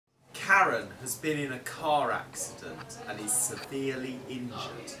Karen has been in a car accident and is severely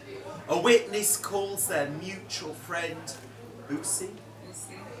injured. A witness calls their mutual friend Lucy,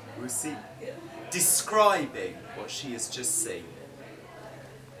 describing what she has just seen.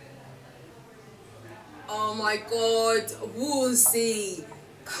 Oh my god, Woolsey,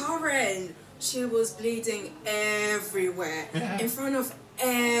 Karen, she was bleeding everywhere, in front of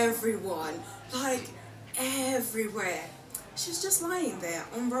everyone, like everywhere. She was just lying there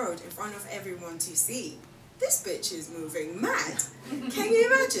on road in front of everyone to see. This bitch is moving mad. Can you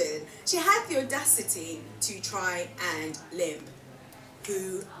imagine? She had the audacity to try and limp.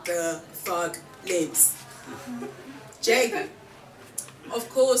 Who the fuck limps? Jake. Of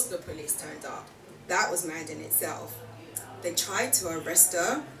course the police turned up. That was mad in itself. They tried to arrest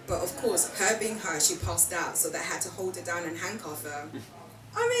her, but of course, her being her, she passed out, so they had to hold her down and handcuff her.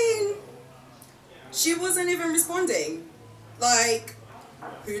 I mean, she wasn't even responding. Like,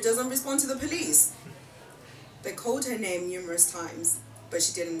 who doesn't respond to the police? They called her name numerous times, but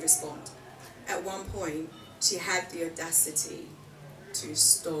she didn't respond. At one point, she had the audacity to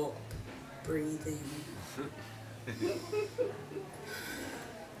stop breathing.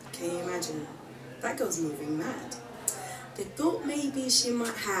 Can you imagine? That girl's moving mad. They thought maybe she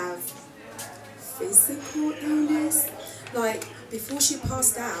might have physical illness. Like, before she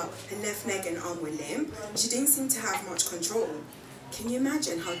passed out, her left leg and arm were limp. She didn't seem to have much control. Can you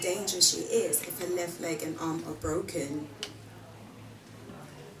imagine how dangerous she is if her left leg and arm are broken?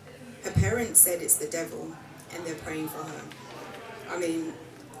 Her parents said it's the devil, and they're praying for her. I mean,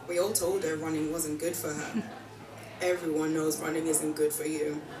 we all told her running wasn't good for her. Everyone knows running isn't good for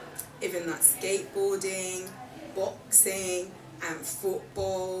you. Even that skateboarding, boxing, and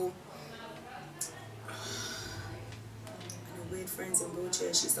football. And her weird friends in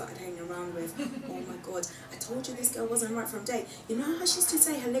wheelchairs she started hanging around with. Oh my god, I told you this girl wasn't right from day. You know how she used to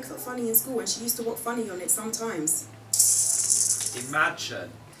say her leg felt funny in school and she used to walk funny on it sometimes?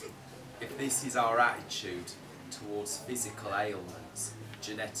 Imagine if this is our attitude towards physical ailments,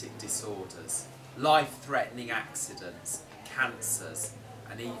 genetic disorders, life-threatening accidents, cancers,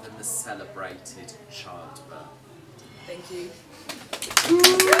 and even the celebrated childbirth. Thank you.